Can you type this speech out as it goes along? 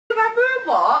remember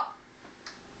what?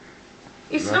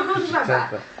 You struggled to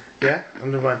remember? Yeah,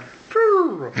 and I went,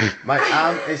 my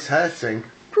arm is hurting.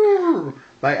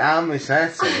 My arm is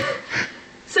hurting.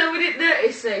 So we didn't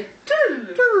notice it.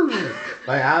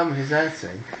 My arm is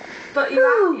hurting. But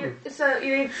you need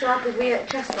to have the weird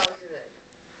chest noise, is it?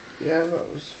 Yeah, that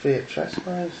was Fiat chest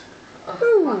noise.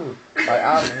 Oh, My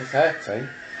arm is hurting.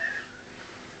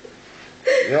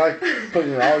 You're like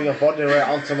putting all your body weight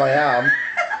onto my arm.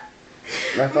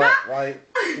 And I thought, right,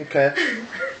 okay.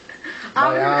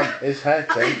 My arm is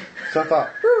hurting. So I thought,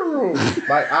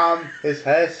 my arm is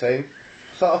hurting.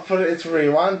 So I put it into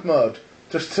rewind mode,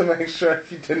 just to make sure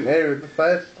you didn't hear it the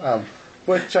first time.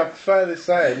 Which I'm fairly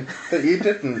saying that you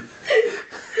didn't.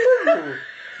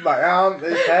 My arm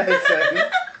is hurting.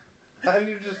 And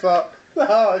you just thought,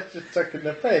 no, it's just taking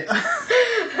the piss.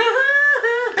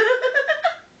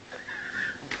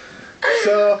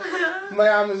 So, my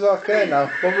arm is okay now,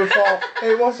 but before,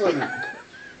 it wasn't.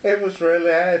 It was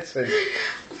really hurting.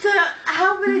 So,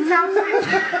 how many times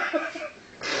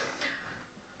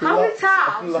Lots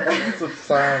of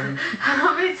times.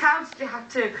 How many times did you have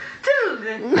to do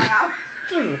my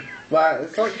arm? Like,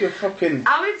 it's like your fucking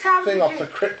How many times thing off the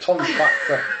Krypton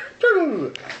factor.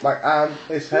 My arm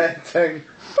is hurting.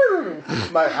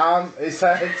 My arm is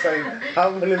hurting. How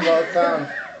many more times?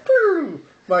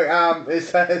 My arm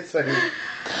is hurting.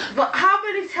 But how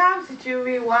many times did you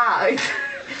rewind?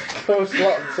 There was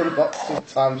lots and lots of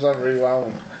times I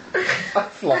rewound.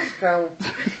 I've lost count.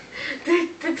 Did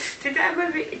it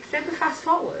ever fast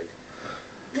forward?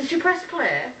 Did you press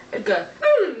play and go,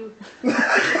 ooh? I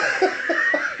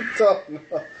don't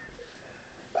know.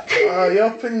 I'm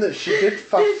hoping that she did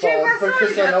fast forward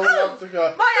because I know we have to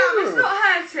go. My arm is not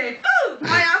hurting. Ooh,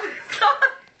 my arm is not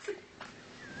hurting.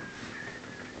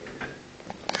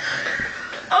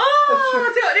 Oh, I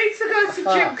don't need to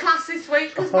go to gym class this week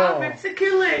because my ribs are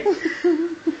killing.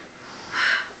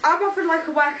 I'm having like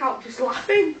a workout just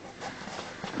laughing.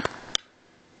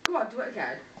 Come on, do it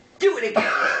again. Do it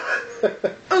again.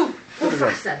 Ooh, more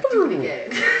faster. Do it again.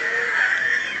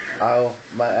 Oh,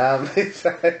 my arm is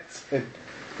hurting.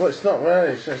 Well, it's not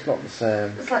really, so it's not the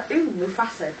same. It's like, ooh, move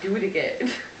faster, do it again.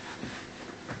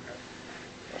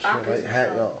 Should I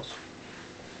hurt yours?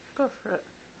 Go for it.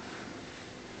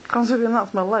 Considering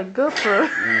that's my leg, go for it.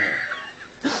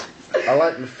 Yeah. I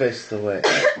like my fist the way.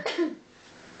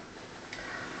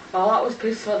 Oh, that was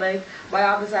piss funny. My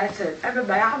arm is hurting. Emma,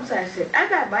 my arm's hurting.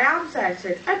 Emma, my arm's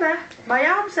hurting. Emma, my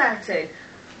arm's hurting.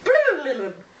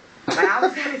 My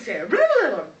arm's hurting.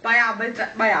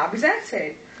 My arm is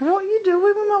hurting. What are you doing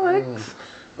with my legs?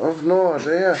 I've no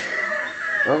idea.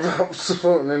 I've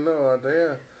absolutely no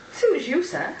idea. See what you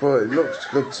said. But it looks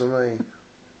good to me.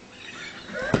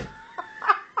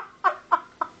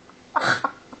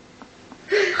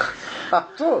 I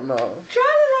don't know.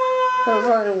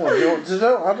 What do you want to do?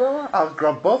 I don't know. I'll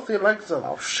grab both your legs and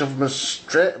I'll shove them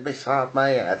straight beside my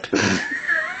head.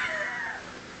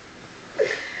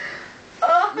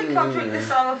 Oh, I can't drink this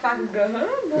all if I can go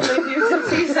home. We'll leave you to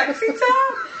see sexy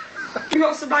time. You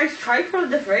got some nice trifle in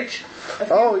the fridge.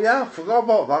 Oh yeah, I forgot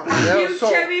about that. Yeah, A few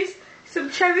cherries, some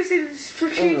cherries in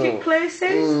strategic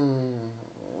places.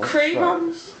 Cream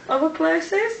on other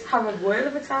places. Have a whale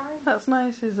of a time. That's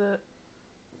nice, is it?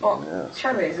 What? Yeah,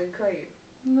 Cherries and cream?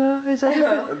 No, is it?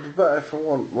 It'd be better if I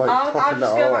want, like, I'll popping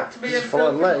just it go all back up. to me Just and if I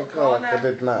let fill it go like I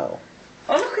corner. did now.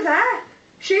 Oh, look at that.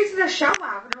 She's in the shower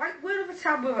having a right whale of a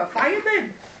time with a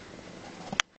fireman.